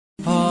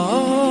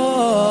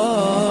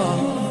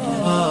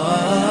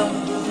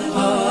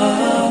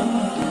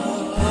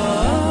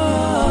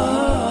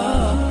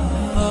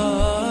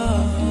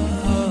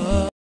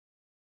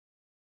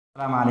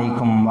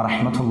Assalamualaikum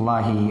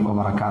warahmatullahi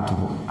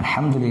wabarakatuh.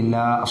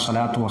 Alhamdulillah,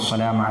 assalatu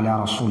wassalamu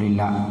ala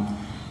rasulillah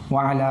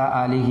wa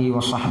ala alihi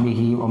wa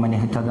sahbihi wa man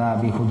ihtada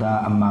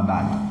bihuda amma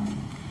ba'd.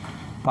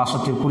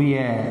 பாசத்திற்குரிய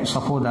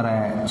சகோதர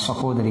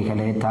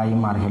சகோதரிகளே,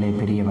 தாய்மார்களே,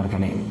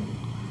 பெரியவர்களே,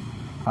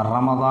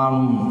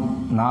 ரமதானும்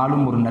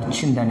நாளும் ஒரு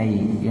நற்சிந்தனை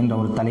என்ற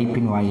ஒரு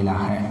தலைப்பின்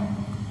வாயிலாக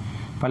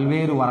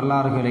பல்வேறு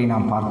வரலாறுகளை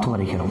நாம் பார்த்து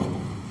வருகிறோம்.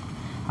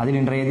 அதில்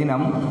இன்றைய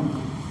தினம்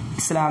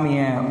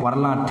இஸ்லாமிய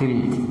வரலாற்றில்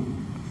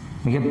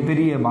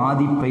மிகப்பெரிய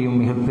பாதிப்பையும்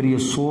மிகப்பெரிய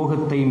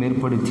சோகத்தையும்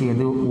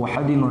ஏற்படுத்தியது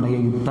உஹதினுடைய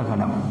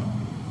யுத்தகலம்.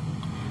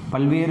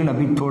 பல்வேறு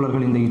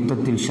நபித்தோழர்கள் இந்த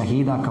யுத்தத்தில்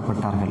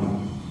ஷஹீதாக்கப்பட்டார்கள்.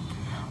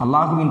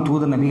 அல்லாஹுவின்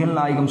தூதர் நபிகள்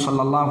நாயகம்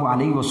ஸல்லல்லாஹு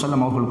அலைஹி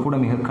வஸல்லம் அவர்கள் கூட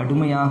மிக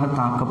கடுமையாக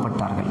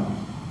தாக்கப்பட்டார்கள்.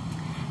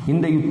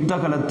 இந்த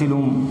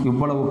யுத்தகலத்திலும்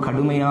இவ்வளவு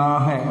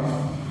கடுமையாக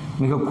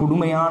மிக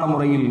கொடுமையான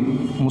முறையில்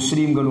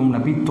முஸ்லீம்களும்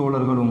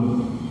நபித்தோழர்களும்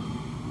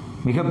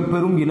மிக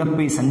பெரும்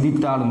இழப்பை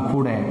சந்தித்தாலும்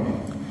கூட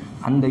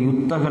அந்த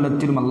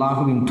யுத்தகலத்திலும்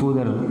அல்லாஹுவின்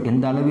தூதர்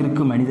எந்த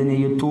அளவிற்கு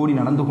மனிதநேயத்தோடு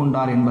நடந்து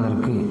கொண்டார்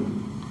என்பதற்கு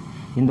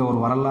இந்த ஒரு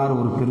வரலாறு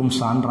ஒரு பெரும்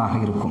சான்றாக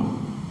இருக்கும்.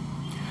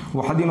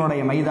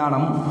 உஹதினுடைய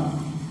மைதானம்,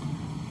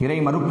 இறை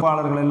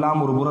மறுப்பாளர்கள்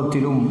எல்லாம் ஒரு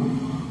புறத்திலும்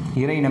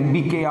இறை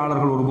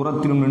நம்பிக்கையாளர்கள் ஒரு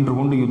புறத்திலும் நின்று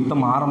கொண்டு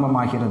யுத்தம்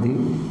ஆரம்பமாகிறது.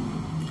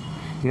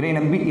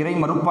 இறை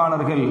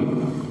மறுப்பாளர்கள்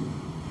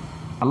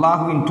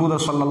அல்லாஹுவின்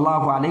தூதர்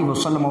ஸல்லல்லாஹு அலைஹி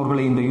வஸல்லம்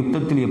அவர்களை இந்த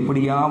யுத்தத்தில்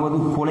எப்படியாவது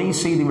கொலை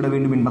செய்து விட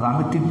வேண்டும்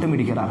என்பதாக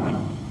திட்டமிடுகிறார்கள்.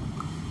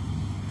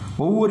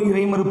 ஒவ்வொரு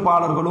இறை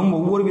மறுப்பாளர்களும்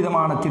ஒவ்வொரு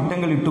விதமான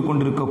திட்டங்கள் இட்டுக்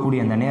கொண்டிருக்கக்கூடிய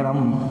அந்த நேரம்,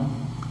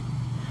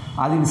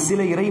 அதில் சில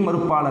இறை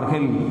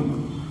மறுப்பாளர்கள்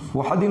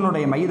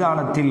உஹதினுடைய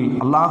மைதானத்தில்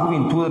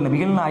அல்லாஹுவின் தூதர்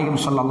நபிகள்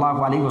நாயகம்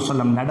ஸல்லல்லாஹு அலைஹி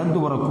வஸல்லம் நடந்து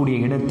வரக்கூடிய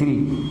இடத்தில்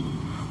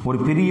ஒரு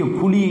பெரிய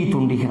குழியை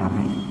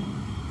தோண்டுகிறார்கள்.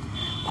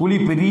 குழி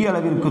பெரிய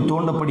அளவிற்கு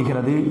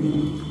தோண்டப்படுகிறது.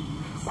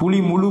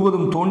 குழி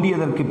முழுவதும்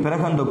தோண்டியதற்கு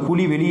பிறகு அந்த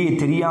குழி வெளியே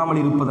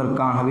தெரியாமல்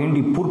இருப்பதற்காக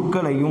வேண்டி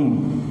புற்களையும்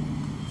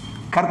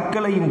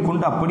கற்களையும்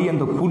கொண்டு அப்படி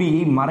அந்த குழியை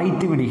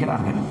மறைத்து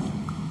விடுகிறார்கள்.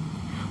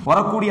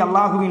 வரக்கூடிய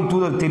அல்லாஹுவின்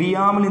தூதர்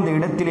தெரியாமல் இந்த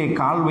இடத்திலே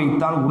கால்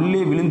வைத்தால்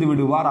உள்ளே விழுந்து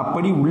விடுவார்,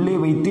 அப்படி உள்ளே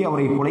வைத்து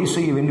அவரை கொலை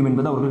செய்ய வேண்டும்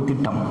என்பது அவர்கள்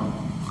திட்டம்.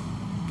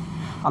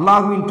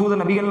 அல்லாஹுவின்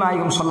தூதர் நபிகள்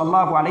நாயகம்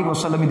ஸல்லல்லாஹு அலைஹி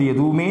வஸல்லம் இது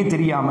எதுவுமே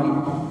தெரியாமல்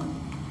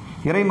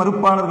இறை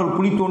மறுப்பாளர்கள்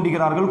குழி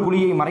தோண்டுகிறார்கள்,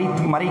 குழியை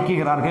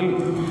மறைக்கிறார்கள்.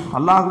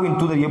 அல்லாஹுவின்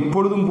தூதர்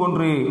எப்பொழுதும்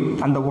போன்று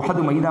அந்த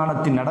உஹது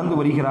மைதானத்தில் நடந்து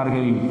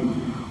வருகிறார்கள்.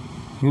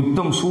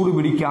 யுத்தம் சூடு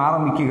பிடிக்க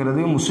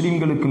ஆரம்பிக்கிறது.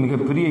 முஸ்லிம்களுக்கு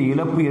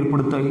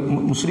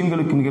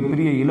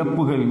மிகப்பெரிய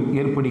இழப்புகள்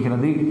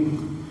ஏற்படுகிறது.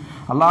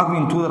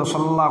 அல்லாஹுவின் தூதர்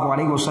ஸல்லல்லாஹு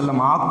அலைஹி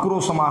வஸல்லம்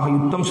ஆக்ரோஷமாக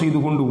யுத்தம் செய்து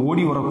கொண்டு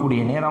ஓடி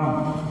வரக்கூடிய நேரம்,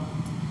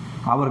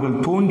 அவர்கள்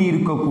தோண்டி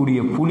இருக்கக்கூடிய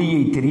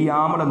குழியை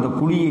தெரியாமல் அந்த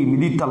குழியை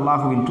மிதித்து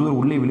அல்லாஹுவின் தூதர்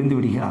உள்ளே விழுந்து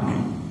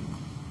விடுகிறார்கள்.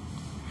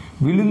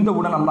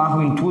 விழுந்தவுடன்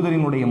அல்லாஹுவின்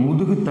தூதரினுடைய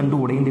முதுகு தண்டு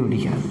உடைந்து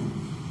விடுகிறது,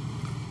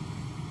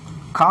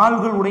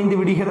 கால்கள் உடைந்து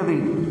விடுகிறது.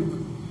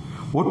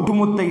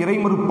 ஒட்டுமொத்த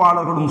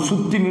இறைமறுப்பாளர்களும்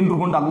சுற்றி நின்று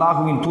கொண்டு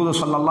அல்லாஹுவின் தூதர்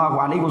ஸல்லல்லாஹு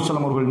அலைஹி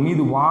வஸல்லம் அவர்கள்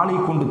மீது வாளை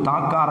கொண்டு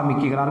தாக்க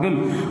ஆரம்பிக்கிறார்கள்.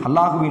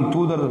 அல்லாஹுவின்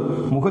தூதர்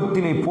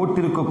முகத்திலே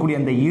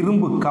போட்டிருக்கக்கூடிய அந்த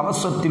இரும்பு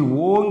கவசத்தில்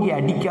ஓங்கி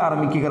அடிக்க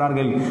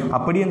ஆரம்பிக்கிறார்கள்.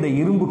 அப்படி அந்த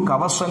இரும்பு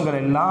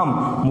கவசங்கள் எல்லாம்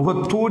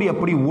முகத்தோடு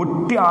அப்படி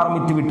ஒட்டி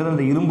ஆரம்பித்து விட்டது.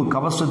 அந்த இரும்பு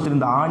கவசத்தில்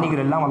இந்த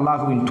ஆணிகள் எல்லாம்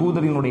அல்லாஹுவின்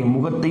தூதரினுடைய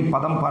முகத்தை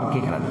பதம்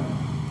பார்க்கிறது.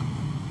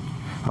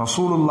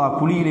 ரசூலுல்லாஹ்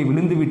குழியிலே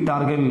விழுந்து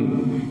விட்டார்கள்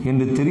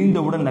என்று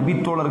தெரிந்தவுடன்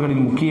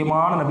நபித்தோழர்களின்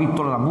முக்கியமான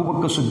நபித்தோழர்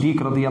அபூபக்கர்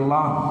சித்தீக்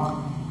ரலியல்லாஹ்,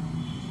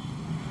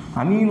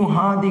 அமீனு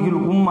ஹாதிஹில்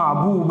உம்மா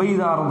அபூ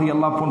உபைதா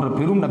ரலியல்லாஹ் போன்ற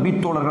பெரும்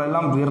நபித்தோழர்கள்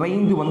எல்லாம்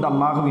விரைந்து வந்து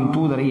அல்லாஹுவின்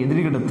தூதரை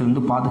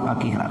எதிரிகளிடத்திலிருந்து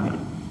பாதுகாக்கிறார்கள்.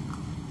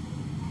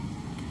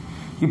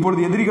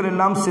 இப்பொழுது எதிரிகள்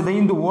எல்லாம்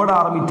சிதைந்து ஓட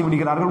ஆரம்பித்து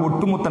விடுகிறார்கள்.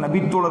 ஒட்டுமொத்த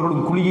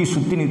நபித்தோழர்களும் குழியை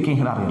சுற்றி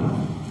நிற்கிறார்கள்.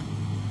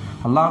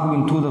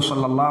 அல்லாஹுவின் தூதர்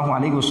ஸல்லல்லாஹு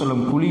அலைஹி வஸல்லம்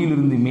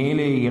குழியிலிருந்து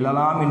மேலே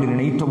எழலாம் என்று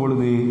நினைத்த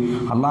பொழுது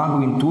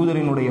அல்லாஹுவின்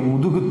தூதரினுடைய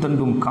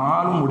முதுகுத்தண்டும்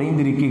காலும்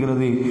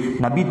உடைந்திருக்கிறது.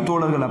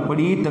 நபித்தோழர்கள்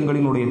அப்படியே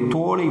தங்களினுடைய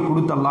தோலை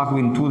கொடுத்து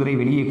அல்லாஹுவின் தூதரை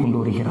வெளியே கொண்டு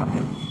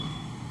வருகிறார்கள்.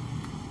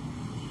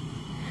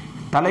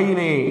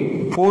 தலையிலே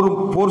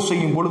போர்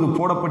செய்யும் பொழுது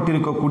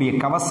போடப்பட்டிருக்கக்கூடிய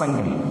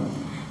கவசங்கள்,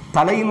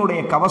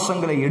 தலையினுடைய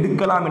கவசங்களை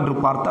எடுக்கலாம் என்று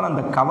பார்த்தால்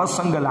அந்த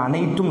கவசங்கள்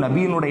அனைத்தும்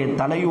நபியினுடைய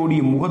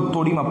தலையோடையும்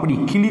முகத்தோடையும் அப்படி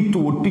கிழித்து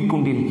ஒட்டி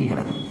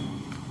கொண்டிருக்கிறது.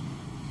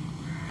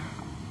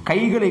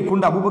 கைகளை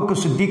கொண்டு அபூபக்கர்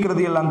சித்தீக்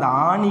ரலியல்லாஹு அந்த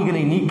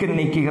ஆணிகளை நீக்க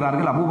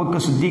நினைக்கிறார்கள்.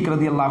 அபூபக்கர் சித்தீக்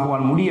ரலியல்லாஹு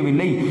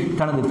முடியவில்லை.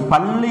 தனது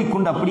பல்லை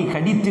கொண்டு அப்படி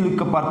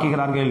கடித்திழுக்க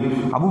பார்க்கிறார்கள்.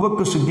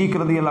 அபூபக்கர் சித்தீக்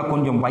ரலியல்லாஹு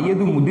கொஞ்சம்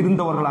வயது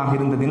முதிர்ந்தவர்களாக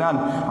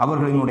இருந்ததினால்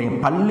அவர்களினுடைய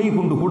பல்லை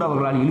கொண்டு கூட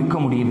அவர்களால் இழுக்க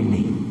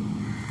முடியவில்லை.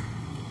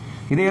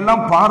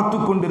 இதையெல்லாம் பார்த்து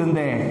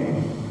கொண்டிருந்த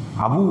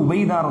அபூ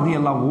உபைதா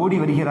ரலியல்லாஹு ஓடி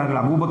வருகிறார்கள்.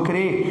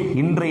 அபூபக்கரே,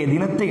 இன்றைய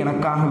தினத்தை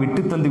எனக்காக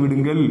விட்டு தந்து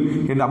விடுங்கள்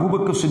என்று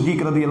அபூபக்கர்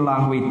சித்தீக்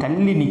ரலியல்லாஹுவை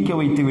தள்ளி நிற்க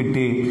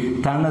வைத்துவிட்டு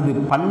தனது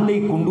பல்லை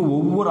கொண்டு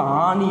ஒவ்வொரு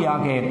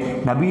ஆணியாக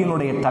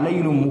நபியினுடைய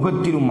தலையிலும்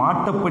முகத்திலும்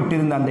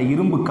மாட்டப்பட்டிருந்த அந்த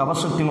இரும்பு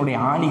கவசத்தினுடைய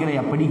ஆணிகளை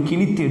அப்படி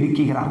கிழித்து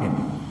எடுக்கிறார்கள்.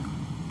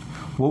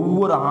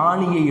 ஒவ்வொரு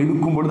ஆணியை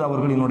எடுக்கும் பொழுது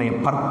அவர்களினுடைய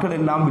பற்கள்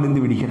எல்லாம்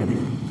விழுந்து விடுகிறது.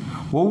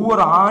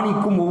 ஒவ்வொரு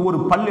ஆணிக்கும் ஒவ்வொரு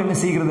பல் என்ன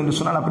செய்கிறது என்று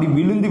சொன்னால் அப்படி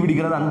விழுந்து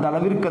விடுகிறது. அந்த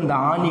அளவிற்கு அந்த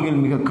ஆணிகள்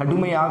மிக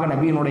கடுமையாக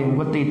நபியினுடைய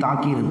முகத்தை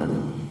தாக்கி இருந்தது.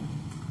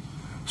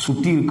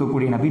 சுற்றி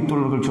இருக்கக்கூடிய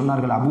நபித்தோழர்கள்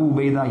சொன்னார்கள், அபூ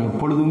உபைதா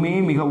எப்பொழுதுமே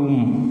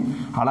மிகவும்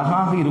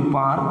அழகாக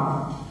இருப்பார்,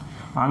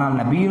 ஆனால்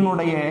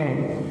நபியினுடைய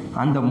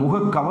அந்த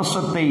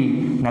முகக்கவசத்தை,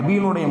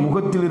 நபியினுடைய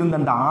முகத்தில் இருந்த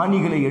அந்த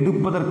ஆணிகளை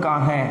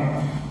எடுப்பதற்காக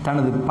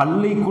தனது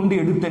பல்லை கொண்டு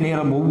எடுத்த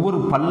நேரம் ஒவ்வொரு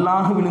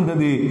பல்லாக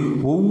விழுந்தது.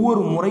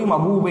 ஒவ்வொரு முறையும்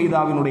அபூ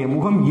உபைதாவினுடைய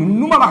முகம்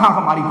இன்னும் அழகாக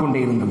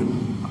மாறிக்கொண்டே இருந்தது.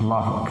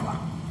 அல்லாஹ் அக்பர்.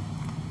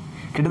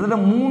 கிட்டத்தட்ட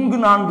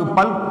 3-4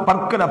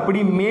 பற்கள் அப்படி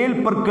மேல்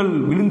பற்கள்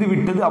விழுந்து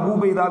விட்டது. அபூ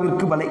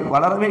உபைதாவிற்கு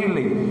வளரவே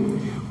இல்லை.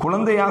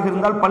 குழந்தையாக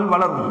இருந்தால் பல்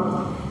வளரும்,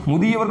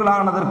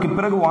 முதியவர்களானதற்கு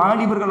பிறகு,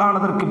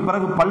 வாலிபர்களானதற்கு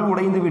பிறகு பல்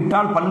உடைந்து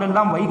விட்டால்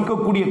பல்லெல்லாம்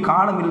வைக்கக்கூடிய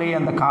காலம் இல்லையே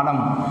அந்த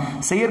காலம்.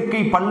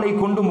 செயற்கை பல்லை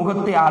கொண்டு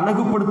முகத்தை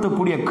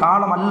அழகுபடுத்தக்கூடிய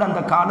காலம் அல்ல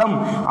அந்த காலம்.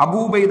 அபூ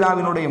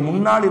உபைதாவினுடைய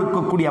முன்னால்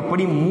இருக்கக்கூடிய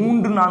அப்படி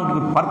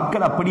 3-4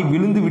 பற்கள் அப்படி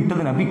விழுந்து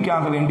விட்டது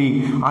நபிக்காக வேண்டி.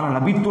 ஆனால்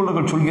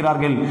நபித்தோழர்கள்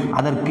சொல்கிறார்கள்,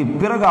 அதற்கு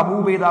பிறகு அபூ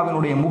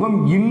உபைதாவினுடைய முகம்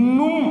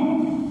இன்னும்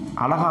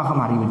அழகாக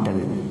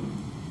மாறிவிட்டது.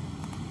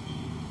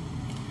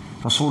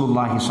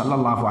 ரசூலுல்லாஹி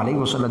ஸல்லல்லாஹு அலைஹி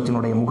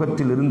வஸல்லத்தினுடைய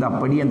முகத்தில் இருந்து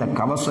அப்படி அந்த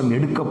கவசம்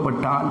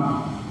எடுக்கப்பட்டால்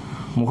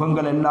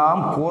முகங்கள்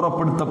எல்லாம்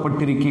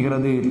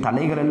கோரப்படுத்தப்பட்டிருக்கிறது,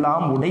 தலைகள்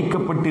எல்லாம்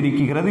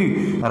உடைக்கப்பட்டிருக்கிறது,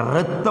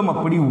 இரத்தம்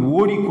அப்படி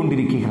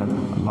ஓடிக்கொண்டிருக்கிறது.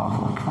 அல்லாஹ்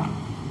அக்பர்.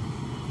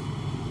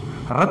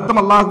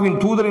 இரத்தம் அல்லாஹுவின்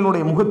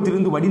தூதரினுடைய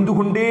முகத்திலிருந்து வடிந்து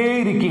கொண்டே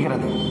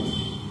இருக்கிறது.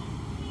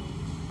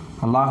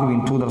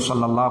 அல்லாஹுவின் தூதர்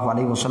ஸல்லல்லாஹு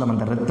அலைஹி வஸல்லம்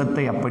அந்த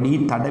இரத்தத்தை அப்படி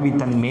தடவி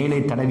தன்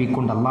மேலே தடவி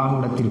கொண்டு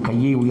அல்லாஹ்விடத்தில்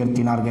கையை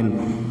உயர்த்தினார்கள்.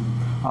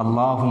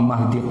 அல்லாஹும்ம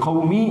ஹ்தி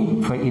கௌமி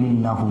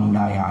ஃபஇன்னஹும்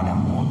லா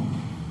யஅலமூன்.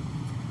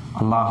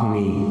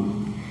 அல்லாஹுவே,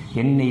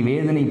 என்னை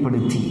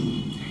வேதனைப்படுத்தி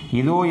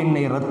இதோ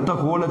என்னை இரத்த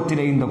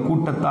கோலத்திலே இந்த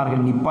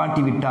கூட்டத்தார்கள்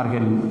நிப்பாட்டி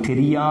விட்டார்கள்,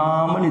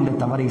 தெரியாமல் இந்த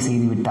தவறை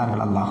செய்து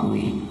விட்டார்கள்.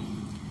 அல்லாஹுவே,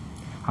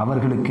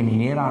 அவர்களுக்கு நீ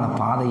நேரான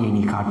பாதையை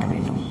நீ காட்ட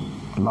வேண்டும்.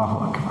 அல்லாஹு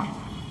அக்பர்.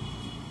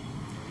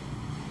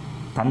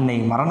 தன்னை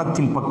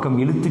மரணத்தின் பக்கம்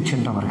இழுத்துச்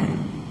சென்றவர்கள்,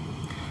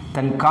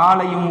 தன்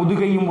காலையும்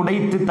முதுகையும்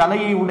உடைத்து,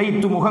 தலையை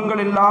உடைத்து,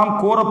 முகங்கள் எல்லாம்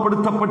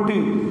கோரப்படுத்தப்பட்டு,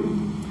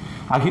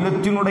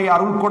 அகிலத்தினுடைய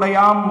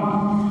அருள்கொடையாம்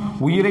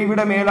உயிரை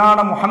விட மேலான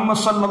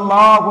முஹம்மது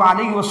ஸல்லல்லாஹு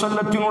அலைஹி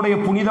வஸல்லத்தினுடைய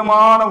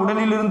புனிதமான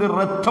உடலிலிருந்து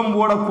இரத்தம்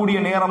ஓடக்கூடிய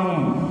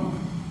நேரமும்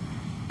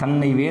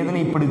தன்னை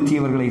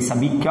வேதனைப்படுத்தியவர்களை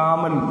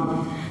சபிக்காமல்,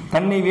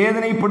 தன்னை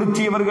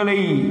வேதனைப்படுத்தியவர்களை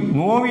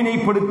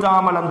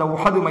நோவினைப்படுத்தாமல் அந்த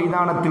உஹது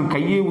மைதானத்தில்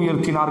கையை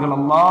உயர்த்தினார்கள்.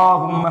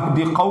 அல்லாஹும்ம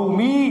ஹ்தி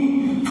கௌமி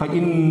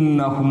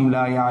ஃபஇன்னஹும்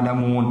லா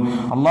யஅலமூன்.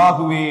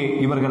 அல்லாஹுவே,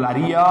 இவர்கள்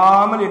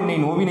அறியாமல் என்னை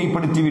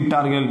நோவினைப்படுத்தி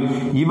விட்டார்கள்,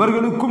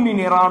 இவர்களுக்கும் நீ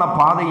நேரான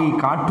பாதையை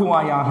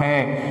காட்டுவாயாக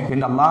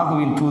என்று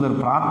அல்லாஹுவின்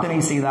தூதர் பிரார்த்தனை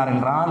செய்தார்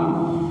என்றால்,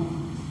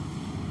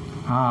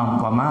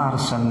 வமா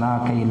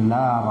அர்ஸல்னாக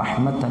இல்லா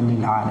ரஹ்மத்தல்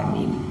லில்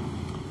ஆலமீன்,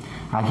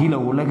 அகில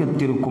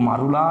உலகத்திற்கும்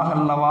அருளாக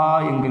அல்லவா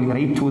எங்கள்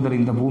இறை தூதர்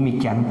இந்த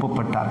பூமிக்கு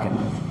அனுப்பப்பட்டார்கள்.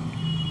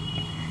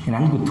 என்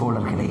அன்பு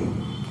தோழர்களே,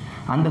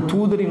 அந்த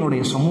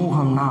தூதரினுடைய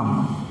சமூகம் நாம்.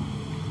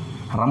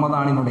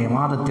 ரமதானினுடைய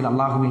மாதத்தில்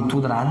அல்லாஹுவின்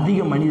தூதர்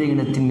அதிக மனித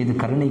இனத்தின் மீது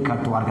கருணை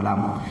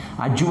காட்டுவார்களாம்.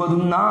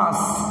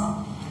 அஜ்வதுன்னாஸ்,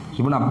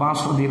 இப்னு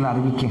அப்பாஸ் ரலியல்லாஹு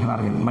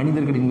அறிவிக்கிறார்கள்,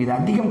 மனிதர்களின் மீது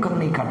அதிகம்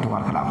கருணை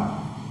காட்டுவார்களாம்.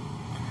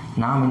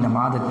 நாம் இந்த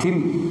மாதத்தில்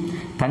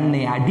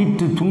தன்னை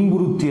அடித்து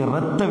துன்புறுத்தி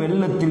இரத்த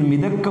வெள்ளத்தில்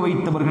மிதக்க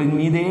வைத்தவர்களின்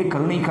மீதே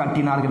கருணை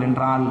காட்டினார்கள்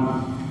என்றால்,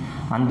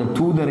 அந்த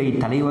தூதரை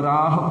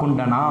தலைவராக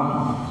கொண்ட நாம்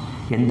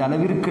எந்த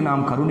அளவிற்கு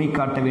நாம் கருணை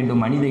காட்ட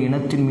வேண்டும் மனித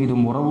இனத்தின்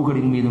மீதும்,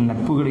 உறவுகளின் மீதும்,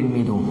 நட்புகளின்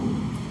மீதும்.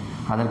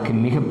 அதற்கு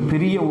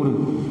மிகப்பெரிய ஒரு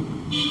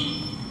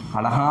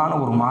அழகான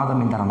ஒரு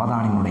மாதம் இந்த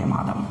ரமதானினுடைய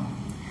மாதம்.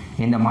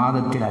 இந்த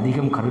மாதத்தில்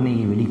அதிகம்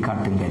கருணையை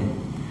வெளிக்காட்டுங்கள்.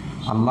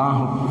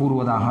 அல்லாஹ்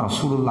கூறுவதாக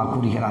ரசூலுல்லாஹ்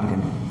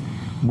கூறுகிறார்கள்,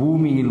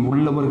 பூமியில்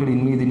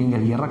உள்ளவர்களின் மீது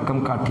நீங்கள்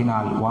இரக்கம்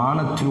காட்டினால்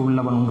வானத்தில்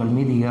உள்ளவன் உங்கள்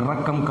மீது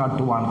இரக்கம்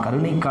காட்டுவான்,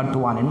 கருணை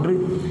காட்டுவான் என்று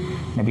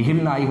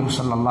நபிகள் நாயகம்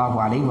ஸல்லல்லாஹு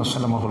அலைஹி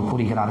வஸல்லம் அவர்கள்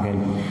கூறுகிறார்கள்.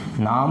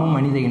 நாமும்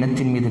மனித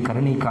இனத்தின் மீது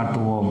கருணை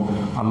காட்டுவோம்.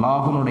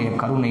 அல்லாஹ்வுடைய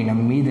கருணை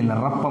நம் மீது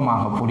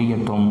நிரப்பமாக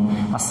பொழியட்டும்.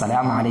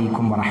 அஸ்ஸலாமு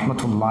அலைக்கும்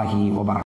வரஹ்மத்துல்லாஹி வபரகாத்துஹு.